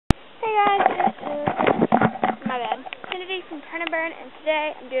Hey guys, my bad. Kennedy from Turn and Burn, and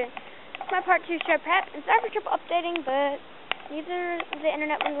today I'm doing my part 2 show prep. And sorry for triple updating, but neither the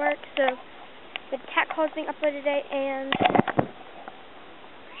internet would work, so the cat call is being uploaded today, and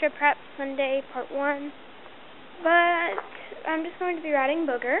show prep Sunday part 1. But I'm just going to be riding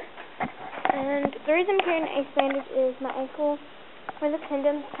Booger, and the reason I'm carrying an ace bandage is my ankle, where the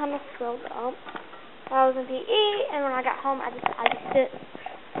tendons kind of swelled up. I was in PE, and when I got home, I just iced it.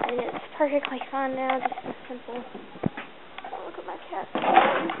 And it's perfectly fine now, just a simple. Oh, look at my cat.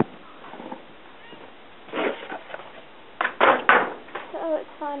 So it's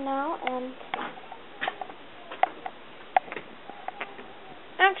fine now, and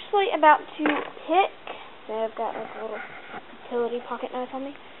I'm actually about to pick. So I've got like a little utility pocket knife on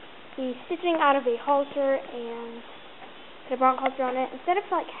me. He's stitching out of a halter and put a bronc halter on it. Instead of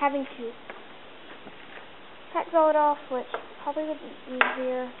like having to hacksaw it off, which probably would be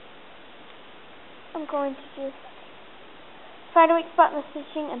easier, I'm going to just find a weak spot in the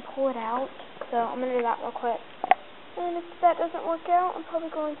stitching and pull it out. So I'm going to do that real quick. And if that doesn't work out, I'm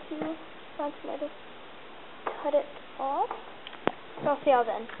probably going to find some way to cut it off. So I'll see y'all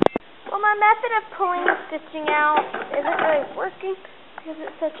then. Well, my method of pulling stitching out isn't really working because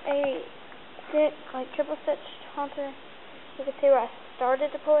it's such a thick, like triple stitched halter. You can see where I started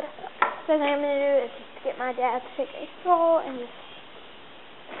to pull it. So what I'm going to do is just get my dad to take a saw and just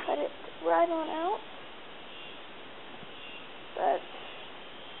cut it right on out. But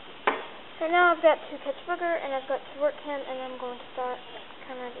so now I've got to catch Booger and I've got to work him, and I'm going to start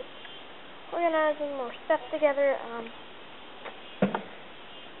kind of just organizing more stuff together.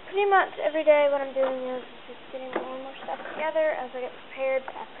 Pretty much every day what I'm doing is just getting more and more stuff together as I get prepared.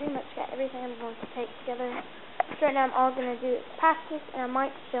 But I pretty much got everything I'm going to take together. So right now all I'm going to do is practice, and I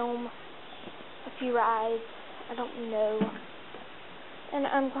might film a few rides. I don't know. And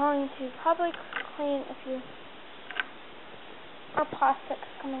I'm going to probably clean a few plastics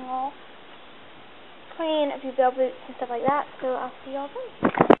coming off. Clean a few bell boots and stuff like that. So I'll see y'all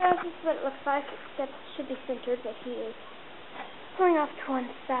then. Guys, this is what it looks like. Except it should be centered, but he is going off to one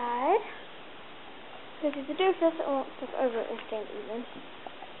side. Because he's a doofus, it won't flip over and stand even.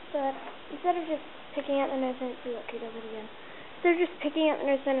 But instead of just picking out the nose end, see, look, he does it again. Instead of just picking out the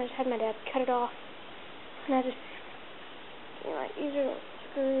nose end, I just had my dad cut it off. And I just, you know, like, these are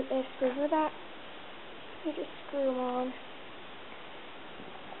screws, they have screws in the back. You just screw them on.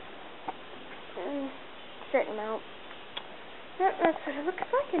 And straighten them out. Yep, that's what it looks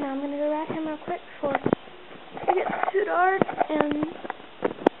like. And now I'm going to go ride him real quick before it gets too dark. And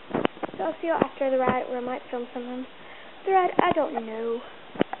so I'll see y'all after the ride, or I might film something. The ride, I don't know.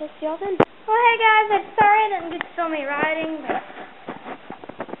 So see y'all then. Well, hey guys, I'm sorry I didn't get to film me riding, but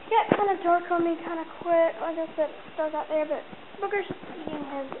it got kind of dark on me kind of quick. Like I said, it's dark out there, but Booger's eating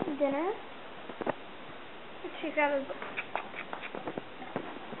his dinner. She's got his.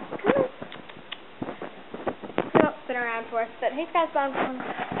 He'll spin around for us, but he's got his bone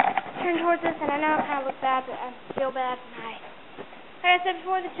turned towards us, and I know it kind of looks bad, but I feel bad. Like I said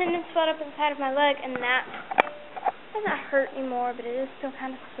before, the tendon swelled up inside of my leg, and that doesn't hurt anymore, but it is still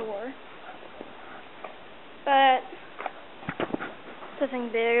kind of sore. But it's nothing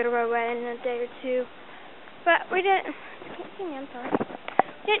big. It'll go away in a day or two. But we didn't. Can't see me. I'm sorry.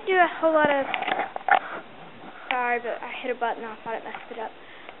 Didn't do a whole lot of. Sorry, but I hit a button. I thought it messed it up.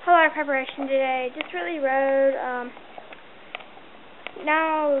 A whole lot of preparation today. Just really rode.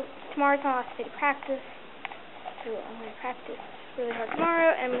 Now tomorrow's my last day to practice, so I'm going to practice really hard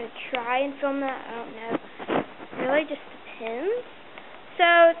tomorrow, and I'm going to try and film that. I don't know. It really just depends. So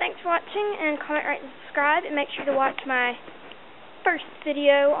thanks for watching, and comment, rate, and subscribe, and make sure to watch my first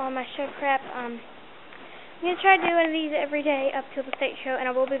video on my show prep. I'm going to try to do one of these every day up till the state show, and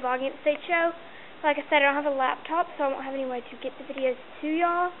I will be vlogging at the state show. Like I said, I don't have a laptop, so I won't have any way to get the videos to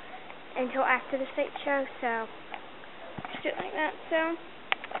y'all until after the state show, so just do it like that. So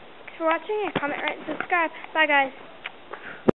thanks for watching, and comment, rate, and subscribe. Bye guys.